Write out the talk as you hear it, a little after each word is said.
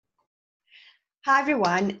Hi,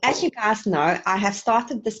 everyone. As you guys know, I have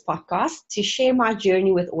started this podcast to share my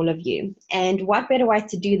journey with all of you. And what better way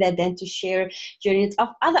to do that than to share journeys of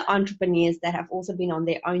other entrepreneurs that have also been on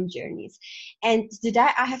their own journeys. And today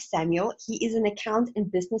I have Samuel. He is an account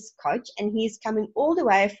and business coach, and he is coming all the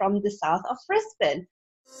way from the south of Brisbane.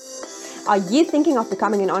 Are you thinking of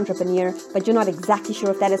becoming an entrepreneur, but you're not exactly sure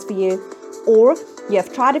if that is for you? Or you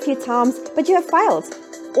have tried a few times, but you have failed?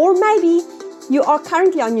 Or maybe you are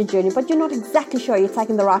currently on your journey, but you're not exactly sure you're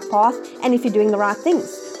taking the right path and if you're doing the right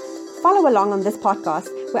things. Follow along on this podcast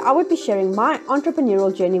where I will be sharing my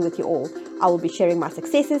entrepreneurial journey with you all. I will be sharing my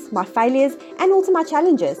successes, my failures, and also my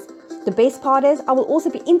challenges. The best part is I will also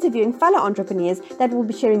be interviewing fellow entrepreneurs that will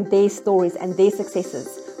be sharing their stories and their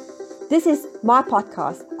successes. This is my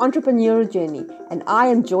podcast, Entrepreneurial Journey, and I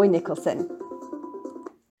am Joy Nicholson.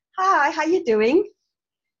 Hi, how you doing?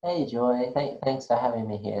 Hey Joy, thanks for having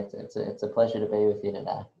me here. It's a pleasure to be with you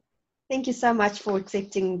today. Thank you so much for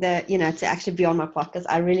accepting to actually be on my podcast.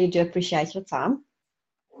 I really do appreciate your time.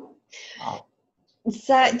 Oh,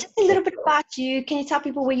 So just a little bit about you. Can you tell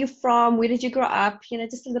people where you're from? Where did you grow up?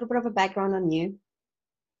 Just a little bit of a background on you.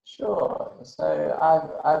 sure. So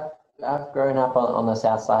I've grown up on the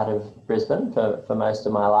south side of Brisbane for most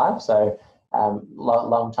of my life. So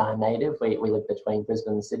long time native. We live between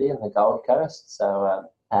Brisbane City and the Gold Coast. So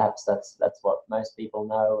perhaps that's what most people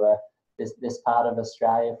know this part of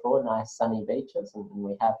Australia for. Nice sunny beaches, and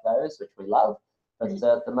we have those, which we love. But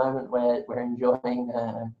at the moment, we're enjoying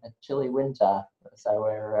a chilly winter, so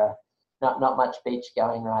we're not much beach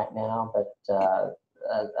going right now. But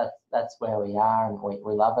that's where we are, and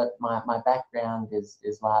we love it. My background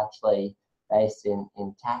is largely based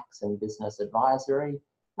in tax and business advisory.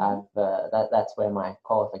 That's where my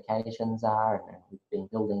qualifications are, and we've been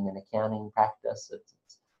building an accounting practice.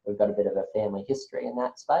 We've got a bit of a family history in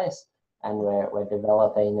that space, and we're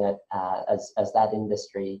developing it as that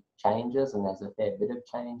industry changes, and there's a fair bit of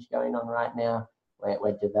change going on right now.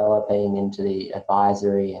 We're developing into the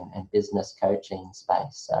advisory and business coaching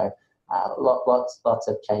space. So lots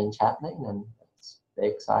of change happening, and it's an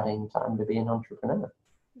exciting time to be an entrepreneur.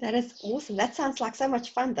 That is awesome. That sounds like so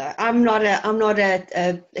much fun, though. I'm not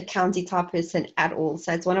a county type person at all.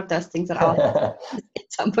 So it's one of those things that I'll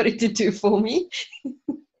get somebody to do for me.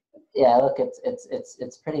 Yeah, look,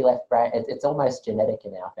 it's pretty left brain. It's almost genetic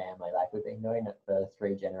in our family. Like, we've been doing it for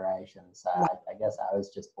 3 generations. So Wow. I guess I was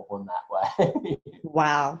just born that way.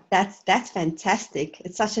 Wow, that's fantastic.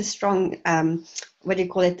 It's such a strong what do you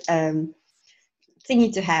call it?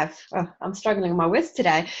 Thingy to have. Oh, I'm struggling with my words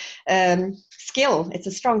today. Skill. It's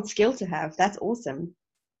a strong skill to have. That's awesome.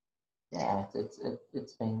 Yeah,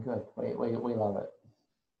 it's been good. We love it.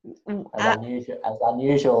 Uh, As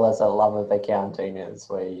unusual as a love of accounting is,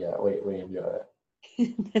 we enjoy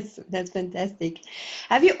it. that's fantastic.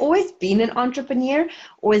 Have you always been an entrepreneur,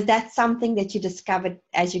 or is that something that you discovered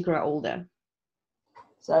as you grow older?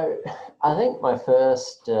 So I think my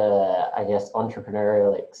first, I guess,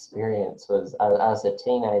 entrepreneurial experience was as a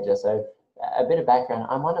teenager. So a bit of background: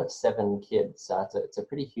 I'm one of 7 kids, so it's a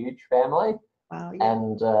pretty huge family. Wow. Yeah.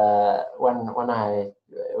 And when I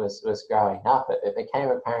was growing up, it became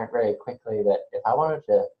apparent very quickly that if I wanted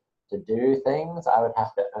to do things, I would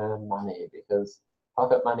have to earn money, because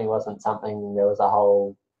pocket money wasn't something there was a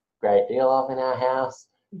whole great deal of in our house.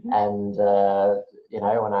 Mm-hmm. And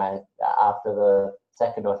when after the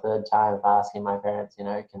second or third time of asking my parents, can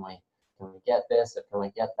we get this or can we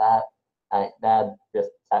get that, Dad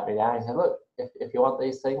just sat me down and said, look, if you want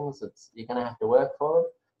these things, you're going to have to work for them.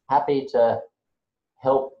 Happy to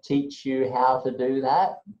help teach you how to do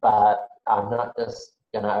that, but I'm not just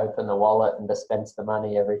going to open the wallet and dispense the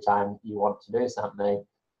money every time you want to do something.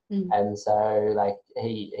 And so, like,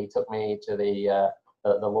 he took me to the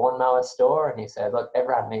lawnmower store, and he said, look,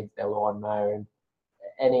 everyone needs their lawnmower, and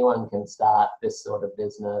anyone can start this sort of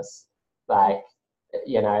business, like,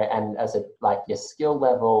 and your skill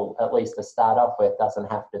level, at least to start off with,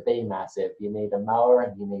 doesn't have to be massive. You need a mower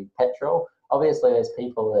and you need petrol. Obviously, there's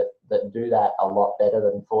people that do that a lot better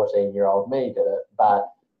than 14-year-old me did it, but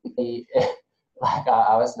he, like,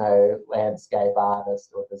 I was no landscape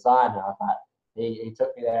artist or designer, but he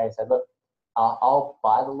took me there and said, look, I'll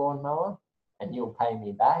buy the lawnmower and you'll pay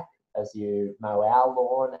me back as you mow our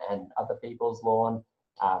lawn and other people's lawn.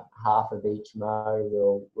 Half of each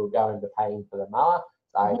mow will go into paying for the mower.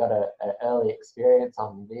 So I got an early experience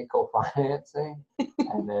on vehicle financing,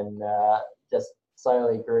 and then just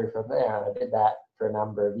slowly grew from there. And I did that for a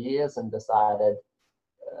number of years and decided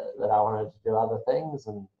that I wanted to do other things,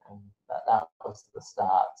 and that was the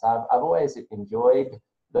start. So I've always enjoyed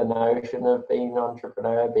the notion of being an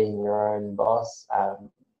entrepreneur, being your own boss.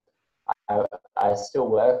 I still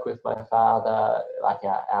work with my father. Like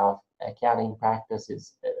our accounting practice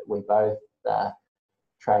is, we both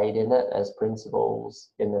trade in it as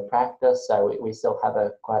principals in the practice, so we still have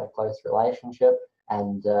quite a close relationship,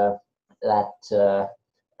 and that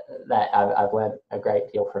I've learned a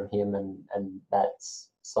great deal from him, and that's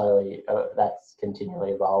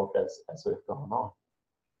continually evolved as we've gone on.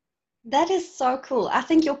 That is so cool. I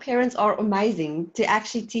think your parents are amazing to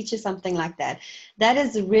actually teach you something like that. That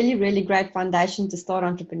is a really, really great foundation to start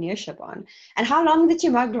entrepreneurship on. And how long did you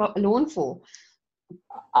mow lawn for?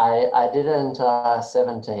 I did it until I was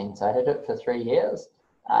 17, so I did it for 3 years.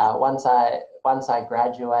 Once I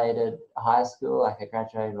graduated high school, like I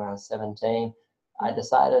graduated when I was 17, I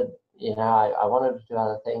decided, I wanted to do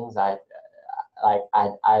other things. I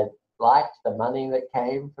liked the money that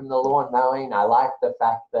came from the lawn mowing. I liked the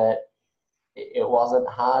fact that it wasn't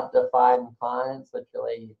hard to find clients.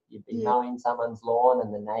 Literally, you'd be mowing someone's lawn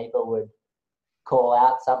and the neighbor would call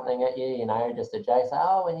out something at you, just a joke, say,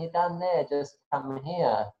 oh, when you're done there, just come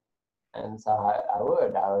here. And so I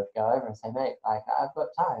would go over and say, mate, like, I've got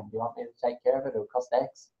time. Do you want me to take care of it? It'll cost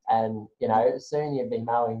X. And, soon you'd be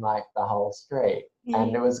mowing like the whole street.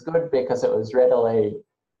 And it was good because it was readily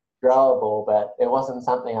growable, but it wasn't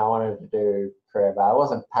something I wanted to do forever. I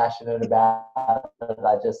wasn't passionate about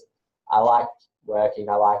it. I liked working,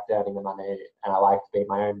 I liked earning the money, and I liked being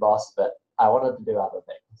my own boss, but I wanted to do other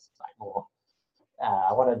things, like more.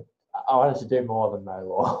 I wanted to do more than mow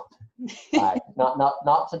lawn. Like,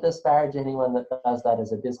 not to disparage anyone that does that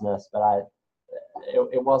as a business, but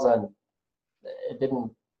it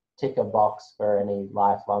didn't tick a box for any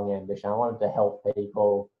lifelong ambition. I wanted to help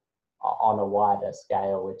people on a wider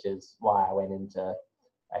scale, which is why I went into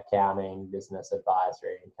accounting, business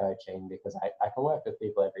advisory, and coaching, because I can work with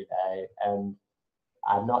people every day, and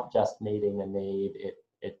I'm not just meeting a need,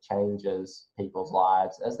 it changes people's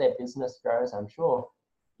lives as their business grows. I'm sure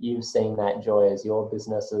you've seen that, Joy, as your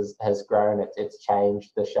business has grown. It's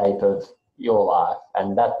changed the shape of your life,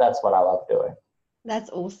 and that's what I love doing. That's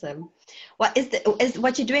awesome. What is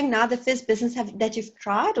what you're doing now the first business that you've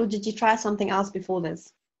tried, or did you try something else before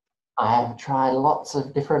this? I have tried lots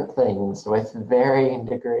of different things with varying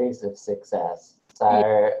degrees of success.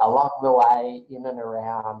 So along the way, in and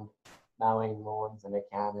around mowing lawns and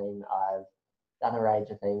accounting, I've done a range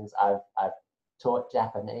of things. I've taught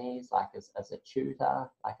Japanese, like as a tutor.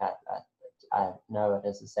 Like I know it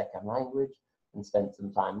as a second language, and spent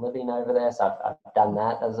some time living over there. So I've done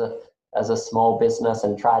that as a small business,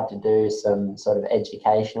 and tried to do some sort of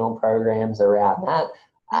educational programs around that.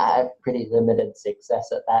 I had pretty limited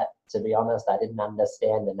success at that, to be honest. I didn't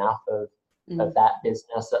understand enough of that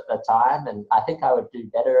business at the time, and I think I would do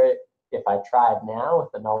better if I tried now with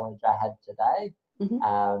the knowledge I had today.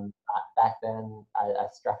 Back then, I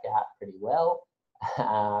struck out pretty well.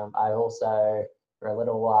 I also, for a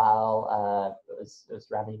little while, was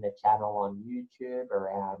running a channel on YouTube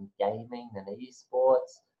around gaming and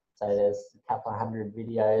esports. So there's a couple of hundred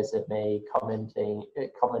videos of me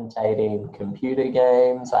commentating computer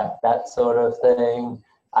games, like that sort of thing.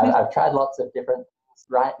 I've tried lots of different things.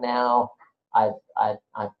 Right now, I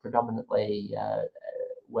predominantly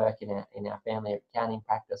work in our family accounting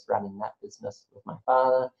practice, running that business with my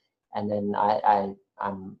father, and then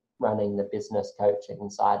I'm running the business coaching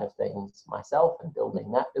side of things myself and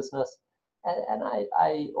building that business. And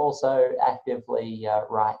I also actively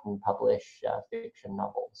write and publish fiction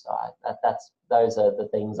novels. So those are the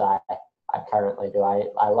things I currently do.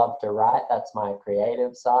 I love to write. That's my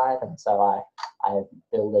creative side, and so I'm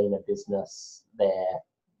building a business there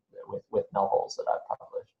with novels that I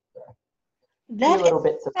publish. So that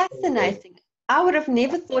is fascinating. I would have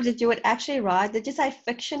never thought that you would actually write. Did you say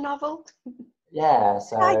fiction novel? Yeah,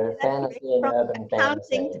 so fantasy and urban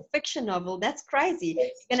fantasy. To fiction novel, that's crazy.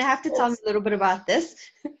 You're gonna have to tell me a little bit about this,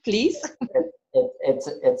 please. It's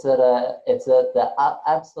at the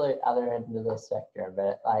absolute other end of the spectrum.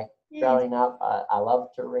 But like growing up, I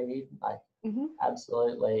loved to read. Like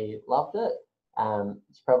absolutely loved it.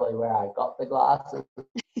 It's probably where I got the glasses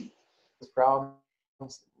from.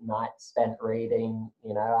 Nights spent reading,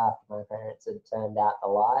 after my parents had turned out the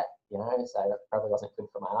light, so that probably wasn't good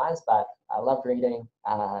for my eyes, but I loved reading.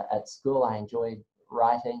 At school, I enjoyed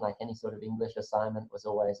writing. Like any sort of English assignment was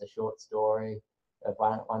always a short story of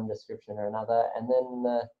one description or another. And then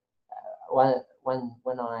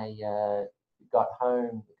when I got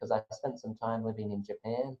home, because I spent some time living in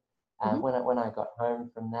Japan, when I got home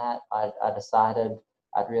from that, I decided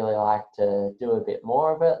I'd really like to do a bit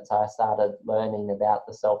more of it. So I started learning about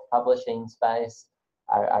the self-publishing space.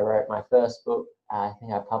 I wrote my first book. I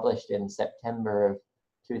think I published in September of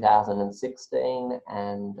 2016,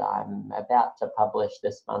 and I'm about to publish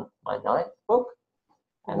this month my 9th book.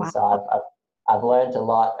 And Wow. so I've learned a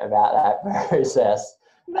lot about that process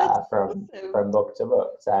from book to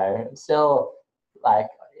book. So I'm still like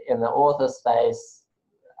in the author space.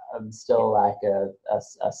 I'm still like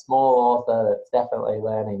a small author that's definitely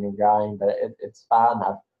learning and growing, but it's fun.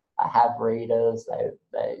 I have readers.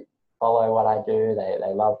 They follow what I do.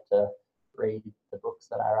 They love to read the books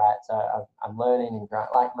that I write. So I'm learning and growing.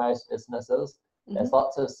 Like most businesses, there's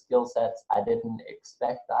lots of skill sets I didn't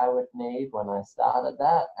expect I would need when I started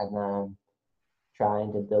that, and I'm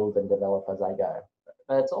trying to build and develop as I go.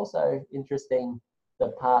 But it's also interesting the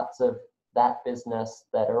parts of that business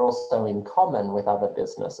that are also in common with other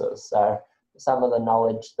businesses. So some of the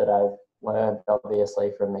knowledge that I've learned,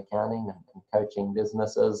 obviously, from accounting and coaching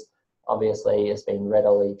businesses, obviously has been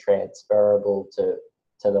readily transferable to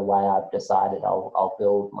the way I've decided I'll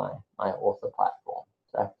build my author platform.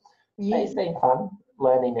 So it's been fun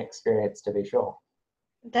learning experience, to be sure.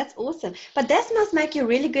 That's awesome. But that must make you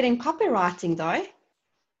really good in copywriting, though.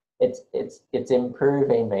 It's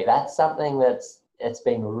improving me. That's something it's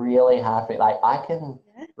been really hard for me. Like I can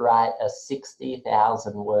write a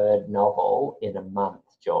 60,000 word novel in a month,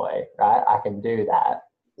 Joy, right? I can do that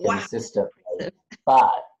consistently.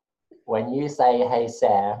 But when you say, hey,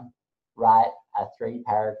 Sam, write a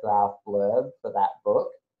 3-paragraph blurb for that book,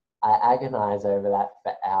 I agonize over that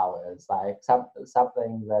for hours. Like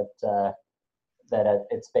something that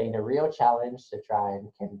it's been a real challenge to try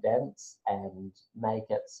and condense and make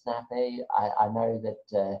it snappy. I know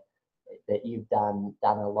that you've done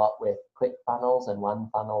a lot with ClickFunnels and One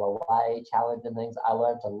Funnel Away challenge and things. I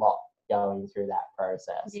learned a lot going through that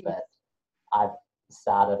process that I've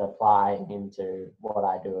started applying into what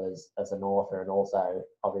I do as an author, and also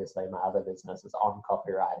obviously my other businesses on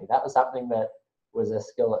copywriting. That was something that was a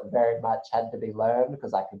skill that very much had to be learned,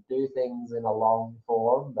 because I could do things in a long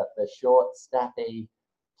form, but the short, snappy,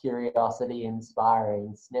 curiosity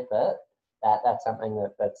inspiring snippet, that's something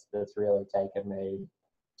that's really taken me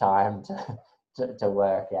time to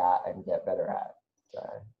work out and get better at. So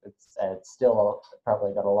it's still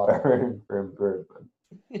probably got a lot of room for improvement.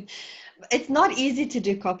 It's not easy to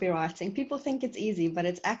do copywriting. People think it's easy, but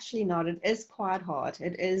it's actually not. It is quite hard.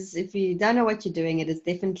 It is, if you don't know what you're doing, it is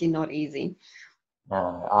definitely not easy.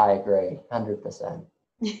 No, I agree, 100%.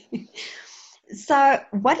 So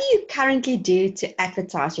what do you currently do to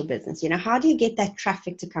advertise your business? How do you get that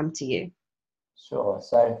traffic to come to you? Sure.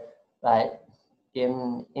 So like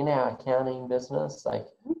in our accounting business, like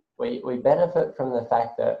we benefit from the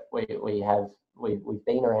fact that we've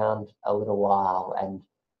been around a little while, and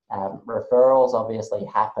referrals obviously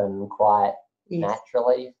happen quite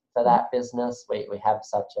naturally for that business. We have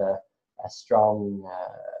such a strong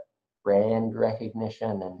brand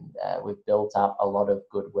recognition, and we've built up a lot of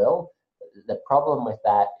goodwill. The problem with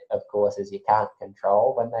that, of course, is you can't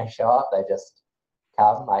control when they show up. They just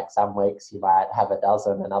come. Like some weeks you might have a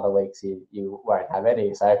dozen, and other weeks you won't have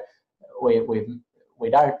any. So we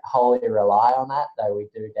don't wholly rely on that, though we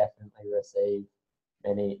do definitely receive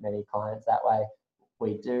many clients that way.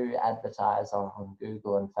 We do advertise on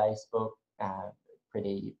Google and Facebook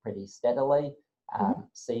pretty steadily,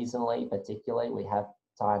 seasonally particularly. We have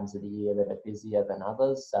times of the year that are busier than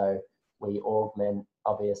others, so we augment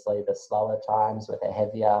obviously the slower times with a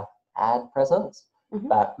heavier ad presence.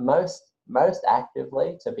 But most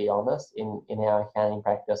actively, to be honest, in our accounting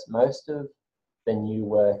practice, most of the new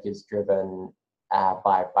work is driven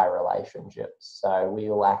by relationships. So we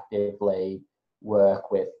will actively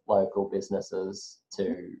work with local businesses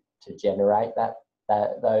to generate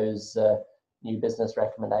those new business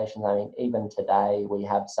recommendations. I mean, even today we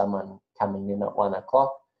have someone coming in at 1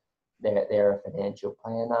 o'clock. They're a financial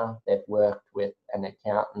planner. They've worked with an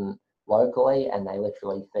accountant locally, and they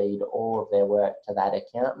literally feed all of their work to that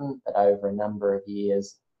accountant. But over a number of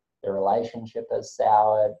years, the relationship has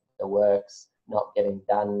soured. The work's not getting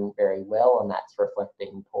done very well, and that's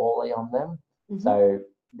reflecting poorly on them. So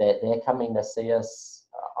they're coming to see us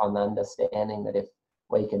on the understanding that if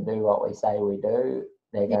we can do what we say we do,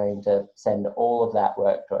 they're going to send all of that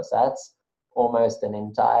work to us. That's almost an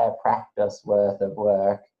entire practice worth of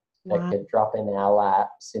work that could drop in our lap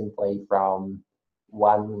simply from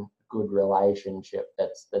one good relationship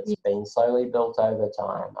that's been slowly built over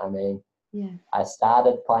time. I mean, I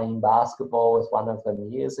started playing basketball with one of them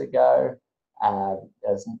years ago.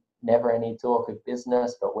 There's never any talk of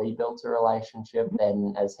business, but we built a relationship.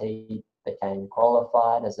 Then as he became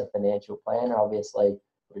qualified as a financial planner, obviously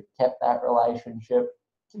we've kept that relationship.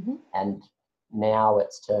 And now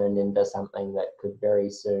it's turned into something that could very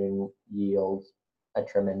soon yield a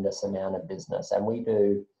tremendous amount of business. And we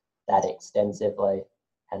do that extensively.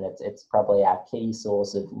 and it's probably our key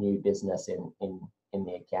source of new business in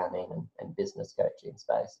the accounting and business coaching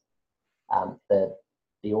space.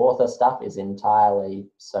 The author stuff is entirely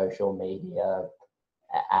social media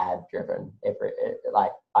ad driven.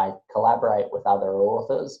 Like I collaborate with other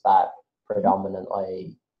authors, but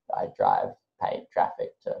predominantly I drive paid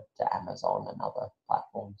traffic to Amazon and other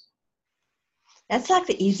platforms. That's like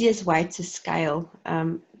the easiest way to scale.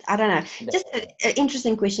 I don't know. Just an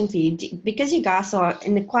interesting question for you, because you guys are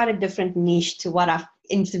in quite a different niche to what I've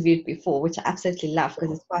interviewed before, which I absolutely love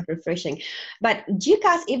because it's quite refreshing. But do you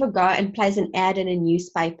guys ever go and place an ad in a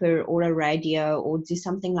newspaper or a radio or do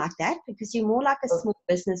something like that? Because you're more like a small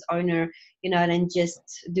business owner, than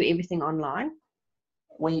just do everything online.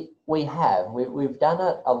 We've done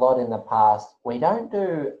it a lot in the past. We don't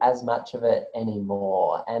do as much of it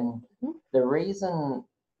anymore, and the reason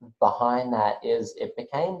behind that is it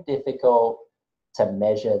became difficult to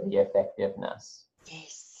measure the effectiveness.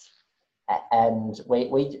 Yes. And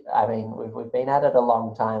we've been at it a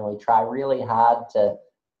long time. We try really hard to,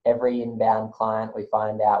 every inbound client, we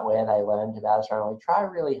find out where they learned about us from. We try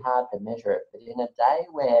really hard to measure it, but in a day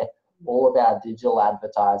where all of our digital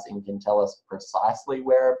advertising can tell us precisely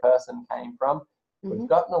where a person came from, we've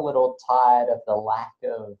gotten a little tired of the lack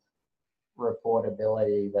of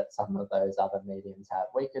reportability that some of those other mediums have.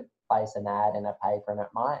 We could place an ad in a paper and it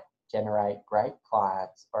might generate great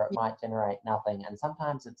clients, or it might generate nothing. And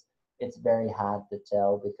sometimes it's very hard to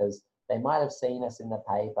tell because they might have seen us in the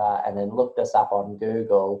paper and then looked us up on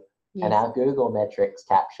Google, and our Google metrics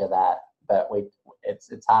capture that, but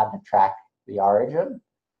it's hard to track the origin.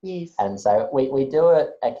 Yes. And so we do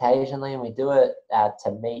it occasionally, and we do it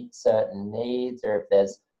to meet certain needs, or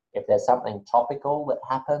if there's something topical that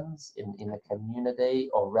happens in the community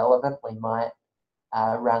or relevant, we might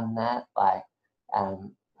run that. Like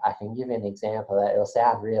I can give you an example that it'll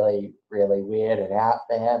sound really, really weird and out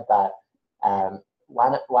there, but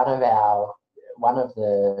one of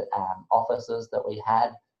the offices that we had,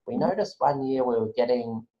 we noticed one year we were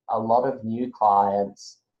getting a lot of new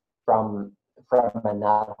clients from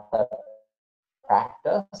another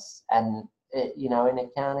practice, and in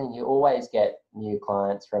accounting you always get new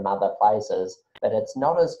clients from other places, but it's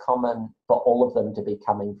not as common for all of them to be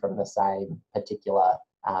coming from the same particular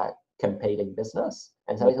competing business.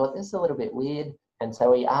 And so we thought, this is a little bit weird, and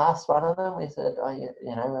so we asked one of them, we said,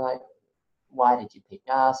 we're like, why did you pick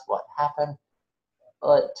us, what happened?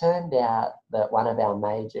 Well, it turned out that one of our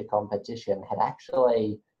major competition had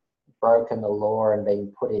actually broken the law and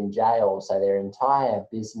been put in jail, so their entire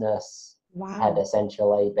business had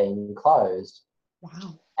essentially been closed.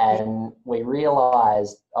 Wow. And we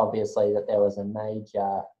realized obviously that there was a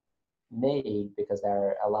major need because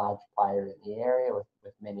they're a large player in the area with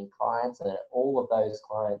many clients, and all of those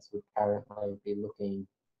clients would currently be looking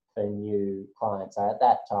for new clients. So at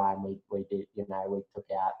that time we did, we took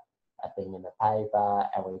out a thing in the paper,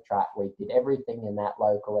 and we did everything in that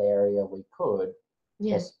local area we could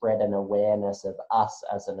to spread an awareness of us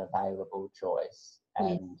as an available choice.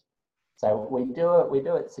 And so we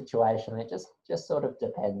do it situationally. It just sort of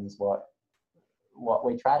depends what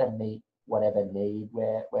we try to meet, whatever need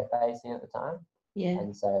we're facing at the time.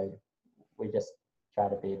 And so we just try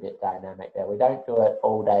to be a bit dynamic there. We don't do it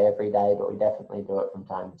all day every day, but we definitely do it from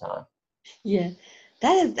time to time.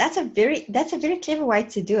 That's a very clever way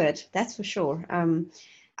to do it, that's for sure.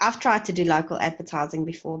 I've tried to do local advertising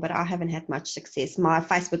before, but I haven't had much success. My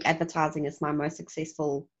Facebook advertising is my most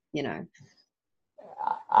successful,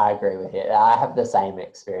 I agree with you. I have the same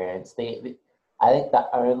experience. I think the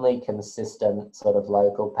only consistent sort of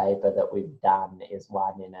local paper that we've done is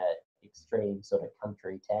one in an extreme sort of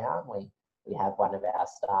country town. We have one of our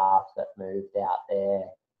staff that moved out there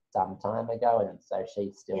some time ago, and so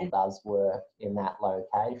she still does work in that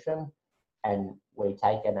location. And we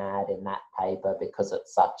take an ad in that paper because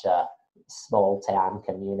it's such a small town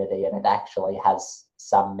community and it actually has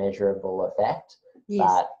some measurable effect.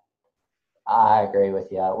 But I agree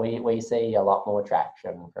with you. We see a lot more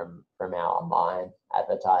traction from our online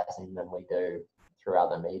advertising than we do through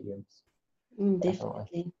other mediums.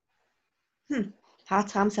 Definitely. How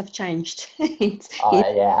times have changed.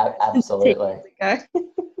 Absolutely.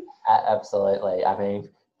 Absolutely. I mean,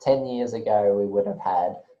 10 years ago, we would have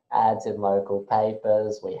had ads in local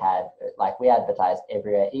papers. We advertised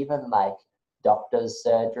everywhere, even like doctors'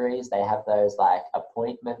 surgeries. They have those like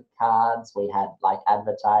appointment cards. We had like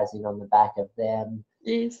advertising on the back of them.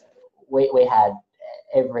 Yes. We had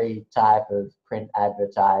every type of print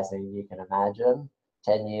advertising you can imagine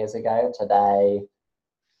 10 years ago. Today,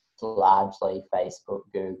 it's largely Facebook,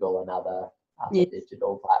 Google, and other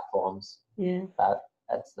digital platforms. But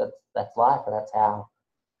that's life, and that's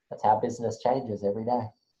how business changes every day.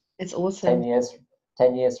 It's 10 awesome. years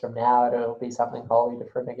 10 years from now, it'll be something wholly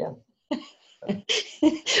different again.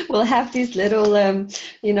 So, We'll have these little,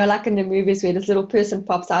 like in the movies where this little person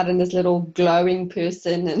pops out and this little glowing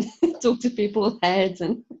person and talk to people's heads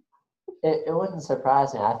and it wouldn't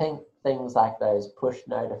surprise me. I think things like those push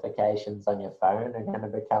notifications on your phone are going to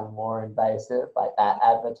become more invasive. Like that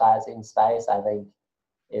advertising space, I think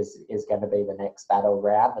is going to be the next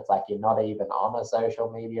battleground. It's like you're not even on a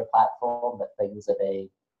social media platform, but things are being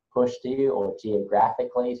pushed to you, or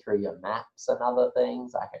geographically through your maps and other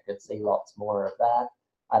things. Like I could see lots more of that.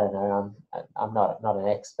 I don't know. I'm not an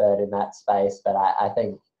expert in that space, but I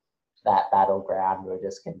think that battleground will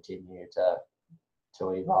just continue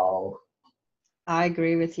to evolve. I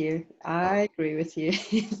agree with you. I agree with you.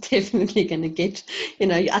 It's definitely going to get,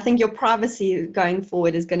 I think your privacy going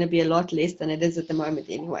forward is going to be a lot less than it is at the moment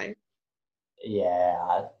anyway.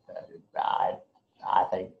 Yeah, I, I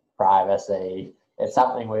think privacy, it's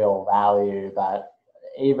something we all value, but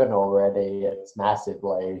even already it's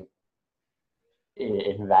massively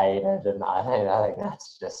invaded, and I think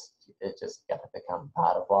that's it's just going to become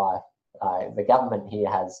part of life. The government here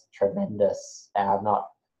has tremendous, and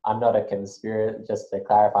I'm not a conspiracy. Just to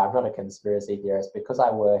clarify, I'm not a conspiracy theorist because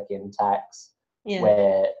I work in tax, Yeah.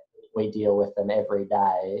 where we deal with them every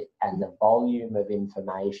day, and the volume of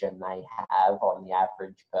information they have on the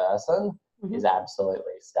average person is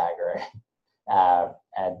absolutely staggering.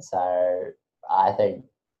 And so I think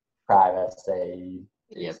privacy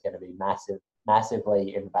Yep. is going to be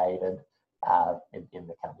massively invaded in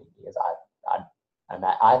the coming years.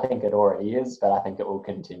 I think it already is, but I think it will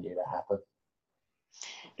continue to happen.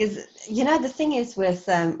 Because the thing is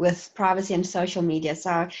with privacy and social media,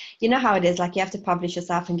 so you know how it is, like you have to publish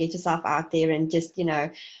yourself and get yourself out there and just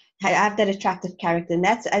have that attractive character, and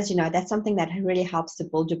that's, as you know, that's something that really helps to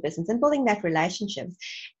build your business and building that relationships.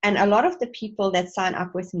 And a lot of the people that sign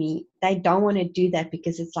up with me, they don't want to do that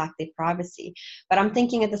because it's like their privacy. But I'm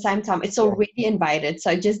thinking at the same time, it's already invaded,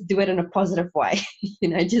 so just do it in a positive way.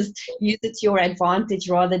 Just use it to your advantage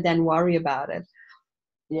rather than worry about it.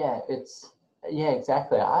 Yeah,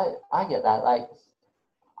 exactly. I get that. Like,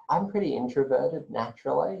 I'm pretty introverted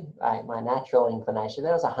naturally. Like, my natural inclination,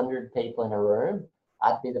 there was 100 people in a room,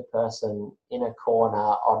 I'd be the person in a corner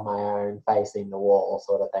on my own facing the wall,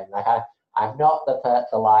 sort of thing. Like, I'm not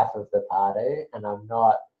the life of the party, and I'm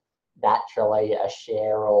not naturally a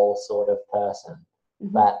share all sort of person.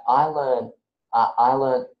 But I learned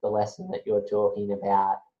the lesson that you're talking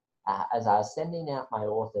about as I was sending out my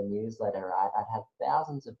author newsletter. Right, I'd have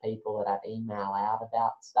thousands of people that I'd email out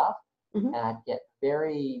about stuff, and I'd get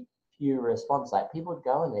very few response. Like, people would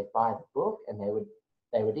go and they'd buy the book and they would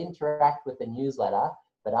interact with the newsletter,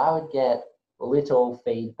 but I would get little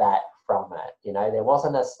feedback from it. There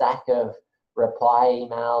wasn't a stack of reply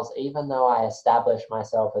emails, even though I established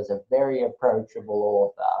myself as a very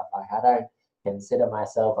approachable author. Like, I don't consider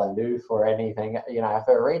myself aloof or anything. If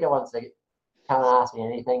a reader wants to come and ask me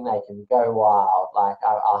anything, they can go wild. Like,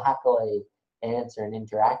 I'll happily answer and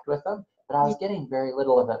interact with them. But I was getting very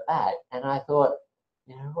little of it back, and I thought,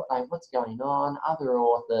 like, what's going on? Other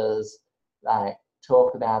authors like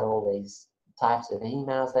talk about all these types of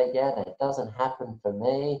emails they get, and it doesn't happen for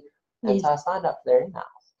me. And Yes. so I signed up for their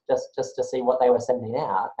emails just to see what they were sending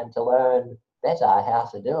out and to learn better how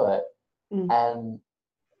to do it. And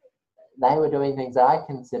they were doing things that I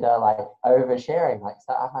consider like oversharing. Like,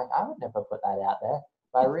 so I'm like, I would never put that out there.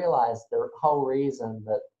 But I realized the whole reason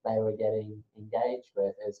that they were getting engaged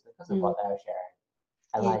with is because of what they were sharing.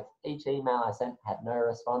 And like, each email I sent had no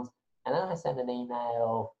response. And then I sent an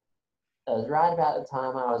email. It was right about the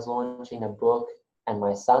time I was launching a book, and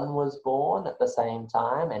my son was born at the same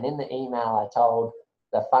time. And in the email, I told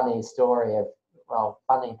the funny story of, well,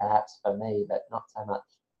 funny perhaps for me, but not so much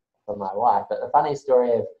for my wife, but the funny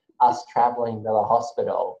story of us traveling to the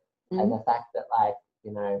hospital, and the fact that, like,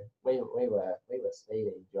 we were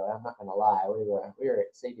speeding, Joy. I'm not going to lie, we were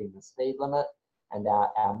exceeding the speed limit, and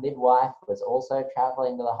our midwife was also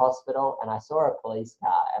traveling to the hospital, and I saw a police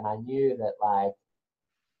car, and I knew that, like,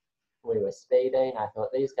 we were speeding. I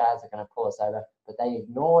thought, these guys are going to pull us over, but they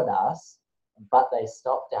ignored us, but they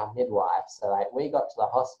stopped our midwife. So, like, we got to the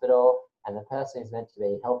hospital, and the person who's meant to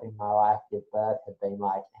be helping my wife give birth had been,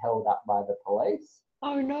 like, held up by the police.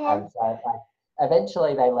 Oh no. And so, like,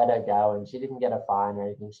 eventually they let her go, and she didn't get a fine or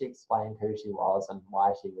anything. She explained who she was and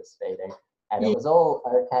why she was speeding, and it was all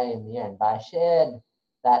okay in the end. But I shared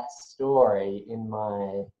that story in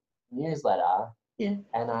my newsletter,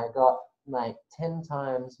 and I got like 10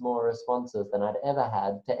 times more responses than I'd ever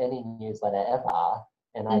had to any newsletter ever,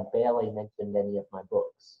 and I barely mentioned any of my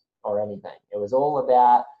books or anything. It was all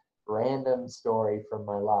about random story from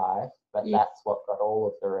my life, but Yeah. that's what got all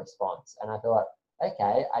of the response. And I thought,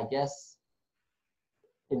 okay, I guess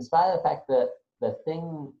in spite of the fact that the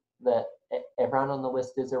thing that everyone on the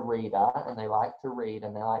list is a reader and they like to read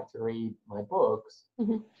and they like to read my books,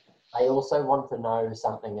 Mm-hmm. they also want to know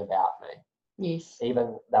something about me. Yes.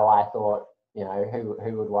 Even though I thought, you know,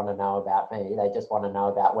 who would want to know about me? They just want to know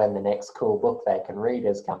about when the next cool book they can read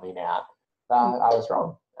is coming out. But I was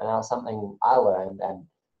wrong. And that was something I learned and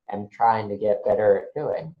am trying to get better at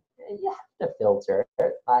doing. You have to filter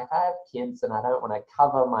it. Like, I have kids and I don't want to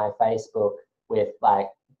cover my Facebook with like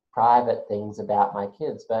private things about my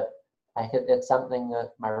kids, but like it's something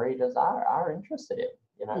that my readers are interested in.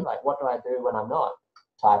 You know, like, what do I do when I'm not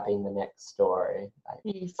typing the next story? Like,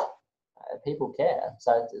 Yes. people care.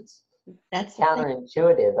 So it's That's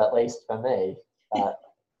counterintuitive, at least for me. But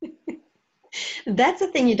that's the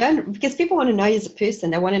thing, you don't, because people want to know you as a person.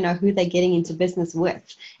 They want to know who they're getting into business with.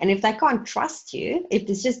 And if they can't trust you, if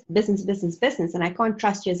it's just business, and I can't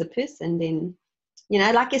trust you as a person, then, you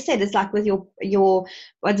know, like I said, it's like with your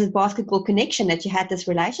what is basketball connection that you had this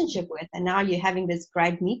relationship with, and now you're having this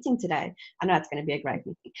great meeting today. I know it's going to be a great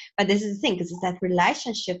meeting, but this is the thing, because it's that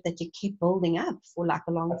relationship that you keep building up for like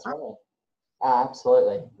a long time. right.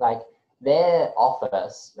 Absolutely. Like, their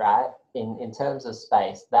office, right, in terms of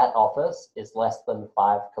space, that office is less than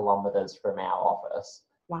 5 kilometers from our office.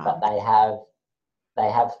 Wow. But they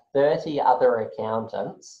have 30 other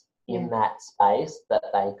accountants in that space that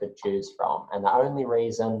they could choose from. And the only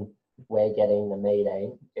reason we're getting the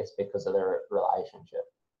meeting is because of the relationship.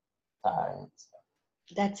 So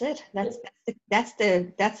that's it. That's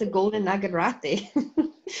the golden nugget right there.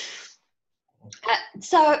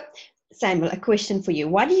 So, Samuel, a question for you.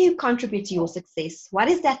 What do you contribute to your success? What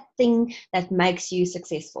is that thing that makes you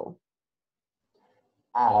successful?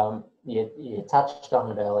 you touched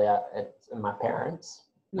on it earlier. It's my parents,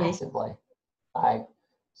 massively.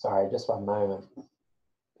 Sorry, just one moment.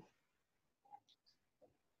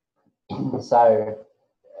 So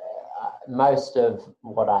most of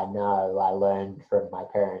what I know, I learned from my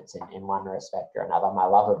parents in one respect or another. My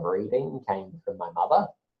love of reading came from my mother,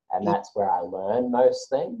 and that's where I learned most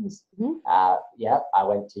things. Mm-hmm. I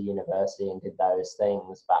went to university and did those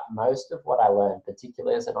things, but most of what I learned,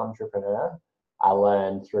 particularly as an entrepreneur, I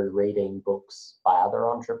learned through reading books by other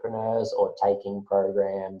entrepreneurs or taking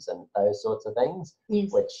programs and those sorts of things, which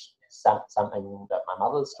is something that my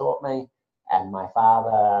mother's taught me, and my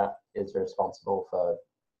father is responsible for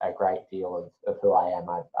a great deal of who I am.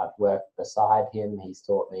 I've worked beside him. He's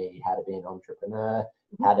taught me how to be an entrepreneur,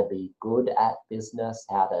 how to be good at business,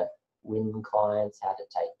 how to win clients, how to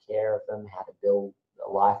take care of them, how to build a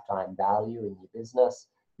lifetime value in your business.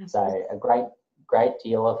 So a great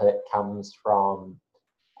deal of it comes from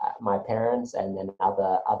my parents and then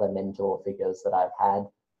other mentor figures that I've had.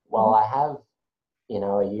 While I have, you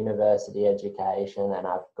know, a university education and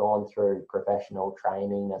I've gone through professional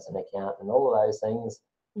training as an accountant and all of those things,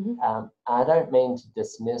 I don't mean to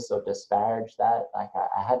dismiss or disparage that. Like,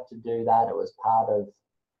 I had to do that. It was part of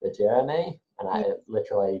the journey, and I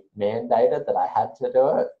literally mandated that I had to do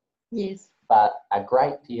it. Yes. But a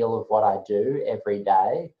great deal of what I do every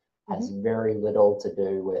day has very little to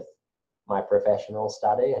do with my professional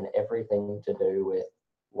study and everything to do with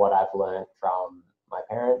what I've learned from my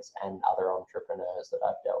parents and other entrepreneurs that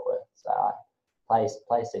I've dealt with. So I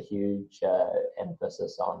place a huge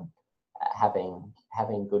emphasis on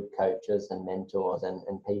having good coaches and mentors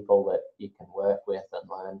and people that you can work with and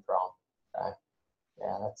learn from. So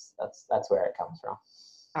yeah, that's where it comes from.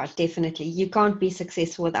 Oh, definitely. You can't be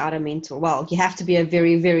successful without a mentor. Well, you have to be a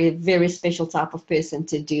very, very, very special type of person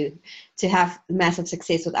to have massive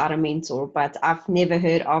success without a mentor. But I've never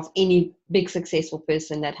heard of any big successful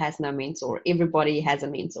person that has no mentor. Everybody has a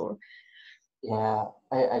mentor. Yeah,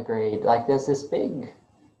 I agreed. Like, there's this big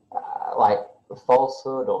like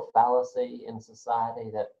falsehood or fallacy in society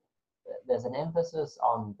that there's an emphasis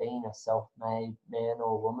on being a self-made man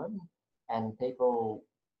or woman, and people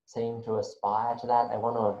seem to aspire to that. They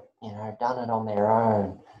want to have, you know, done it on their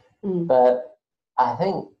own. But I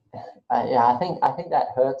think I think that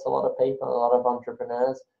hurts a lot of people, a lot of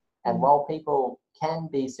entrepreneurs. And while people can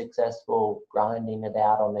be successful grinding it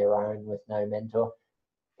out on their own with no mentor,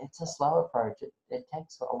 it's a slow approach. It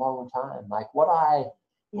takes a long time. Like, what I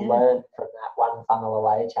learned from that one funnel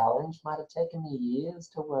away challenge might have taken me years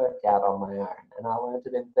to work out on my own, and I learned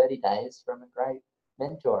it in 30 days from a great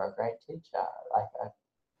mentor, a great teacher. Like,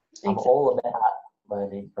 I'm all about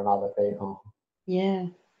learning from other people. Yeah,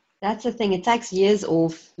 that's the thing. It takes years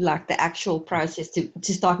of like the actual process to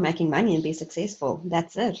start making money and be successful.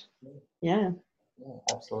 That's it. Yeah. Yeah,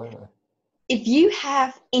 absolutely. if you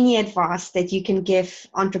have any advice that you can give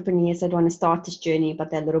entrepreneurs that want to start this journey, but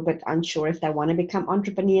they're a little bit unsure if they want to become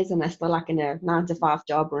entrepreneurs and they're still like in a 9 to 5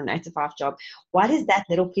 job or an 8 to 5 job, what is that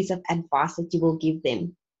little piece of advice that you will give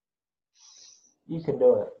them? You can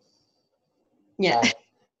do it. Yeah.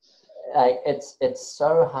 Like it's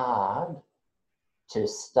so hard to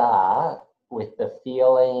start with the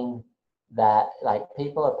feeling that like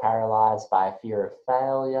people are paralyzed by fear of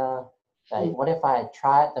failure. Like, what if I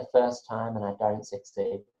try it the first time and I don't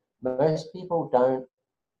succeed? Most people don't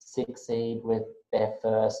succeed with their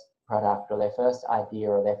first product or their first idea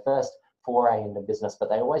or their first foray into business, but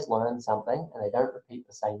they always learn something and they don't repeat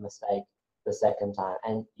the same mistake the second time.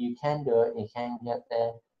 And you can do it, you can get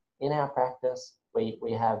there. In our practice, we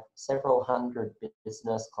have several hundred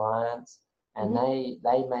business clients, and they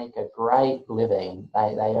make a great living.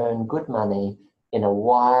 They earn good money in a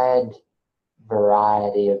wide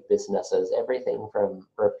variety of businesses, everything from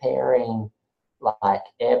repairing like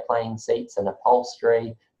airplane seats and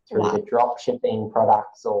upholstery through to drop shipping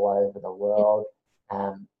products all over the world,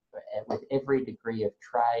 with every degree of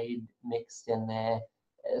trade mixed in there.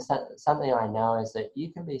 Something I know is that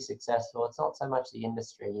you can be successful. It's not so much the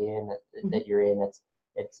industry you're in that you're in.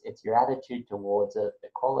 It's your attitude towards it, the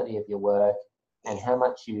quality of your work, and how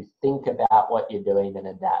much you think about what you're doing and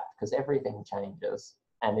adapt, because everything changes.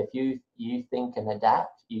 And if you think and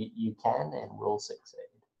adapt, you can and will succeed.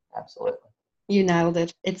 Absolutely. You nailed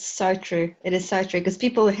it. It's so true. It is so true because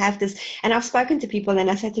people have this, and I've spoken to people and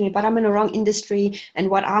they say to me, but I'm in the wrong industry and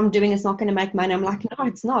what I'm doing is not going to make money. I'm like, no,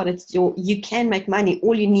 it's not. You can make money.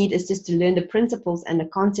 All you need is just to learn the principles and the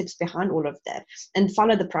concepts behind all of that and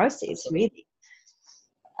follow the process, really.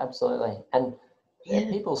 Absolutely. And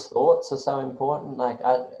people's thoughts are so important. Like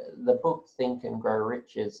the book Think and Grow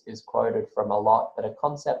Rich is quoted from a lot, but a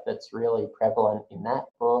concept that's really prevalent in that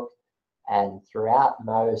book and throughout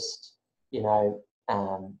most,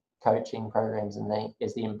 coaching programs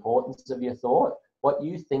is the importance of your thought. What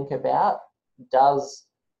you think about does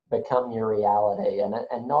become your reality, and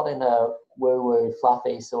not in a woo-woo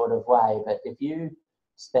fluffy sort of way, but if you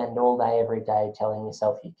spend all day every day telling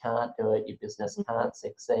yourself you can't do it, your business can't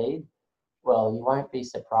succeed, well, you won't be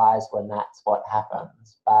surprised when that's what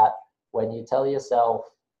happens. But when you tell yourself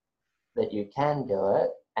that you can do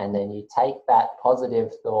it, and then you take that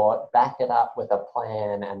positive thought, back it up with a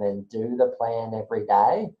plan, and then do the plan every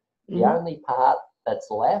day, the only part that's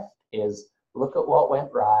left is look at what went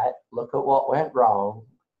right, look at what went wrong,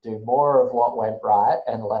 do more of what went right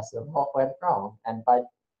and less of what went wrong. And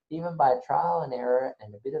even by trial and error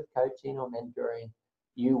and a bit of coaching or mentoring,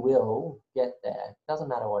 you will get there. It doesn't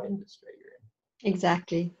matter what industry you're in.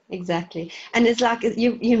 Exactly. And it's like,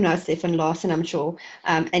 you know Stefan Larsen, I'm sure,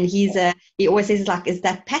 and he always says, like, is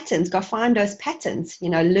that patterns, go find those patterns,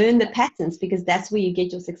 learn the patterns, because that's where you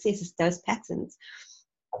get your success, is those patterns.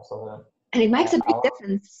 Absolutely. And it makes a big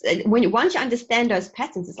difference once you understand those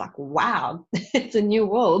patterns. It's like, wow, it's a new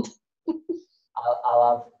world.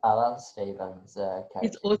 I love Stephen's coaching.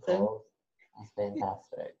 It's awesome. It's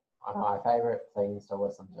fantastic. One of my favorite things to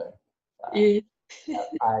listen to. So, yes.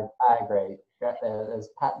 I agree. There's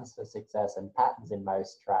patterns for success and patterns in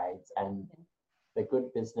most trades, and the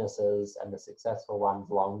good businesses and the successful ones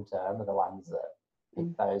long term are the ones that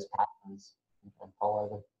pick those patterns and follow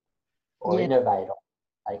them, or innovate or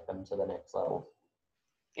take them to the next level.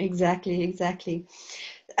 Exactly.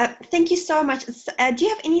 Thank you so much. Do you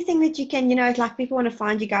have anything that you can, like people want to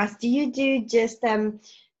find you guys? Do you do just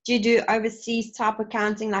do you do overseas type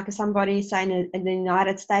accounting, like if somebody saying in the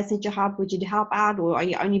United States that you help, would you help out, or are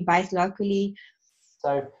you only based locally?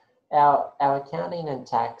 So our accounting and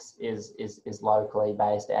tax is locally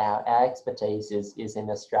based. Our expertise is in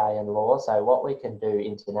Australian law. So what we can do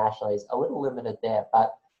internationally is a little limited there,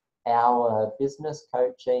 but our business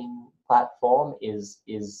coaching platform is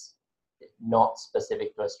not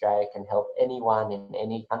specific to Australia, can help anyone in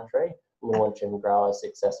any country launch and grow a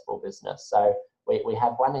successful business. So we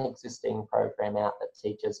have one existing program out that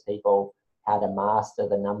teaches people how to master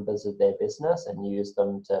the numbers of their business and use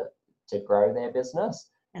them to grow their business.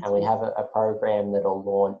 That's and we have a program that'll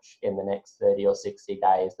launch in the next 30 or 60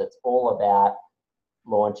 days that's all about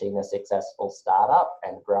launching a successful startup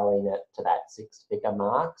and growing it to that 6-figure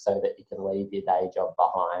mark so that you can leave your day job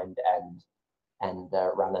behind and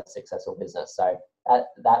run a successful business. So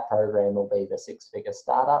that program will be the 6-figure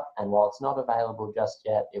startup. And while it's not available just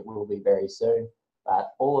yet, it will be very soon.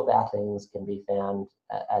 But all of our things can be found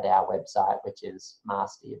at our website, which is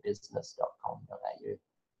masteryourbusiness.com.au.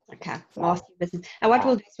 Okay, So, master business. And what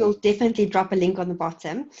we'll do is we'll so definitely drop a link on the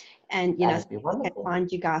bottom, and so that'd be people can wonderful.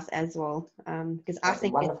 find you guys as well. Because I That'd be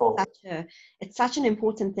think wonderful. it's such an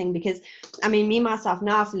important thing. Because I mean, me myself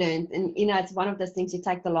now I've learned, and it's one of those things you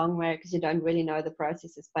take the long way because you don't really know the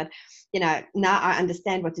processes. But now I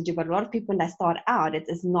understand what to do. But a lot of people when they start out, it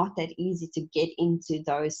is not that easy to get into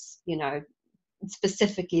those.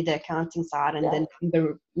 Specifically the accounting side and Yeah. the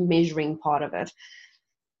number measuring part of it.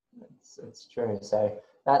 It's true. So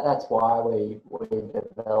that's why we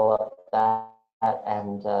developed that,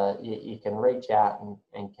 and you can reach out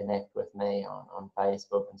and connect with me on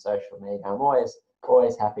Facebook and social media. I'm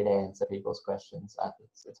always happy to answer people's questions.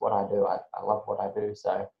 It's what I do. I love what I do.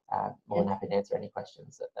 So more than happy to answer any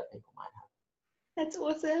questions that people might have. That's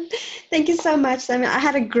awesome. Thank you so much, Simon. I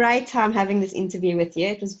had a great time having this interview with you.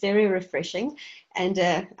 It was very refreshing, and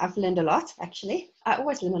I've learned a lot, actually. I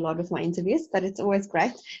always learn a lot with my interviews, but it's always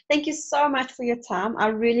great. Thank you so much for your time. I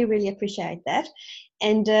really, really appreciate that.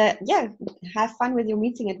 And have fun with your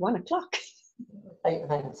meeting at 1 o'clock.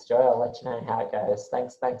 Thanks, Joy. I'll let you know how it goes.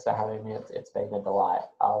 Thanks for having me. It's been a delight.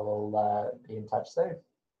 I will be in touch soon.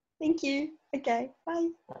 Thank you. Okay, bye.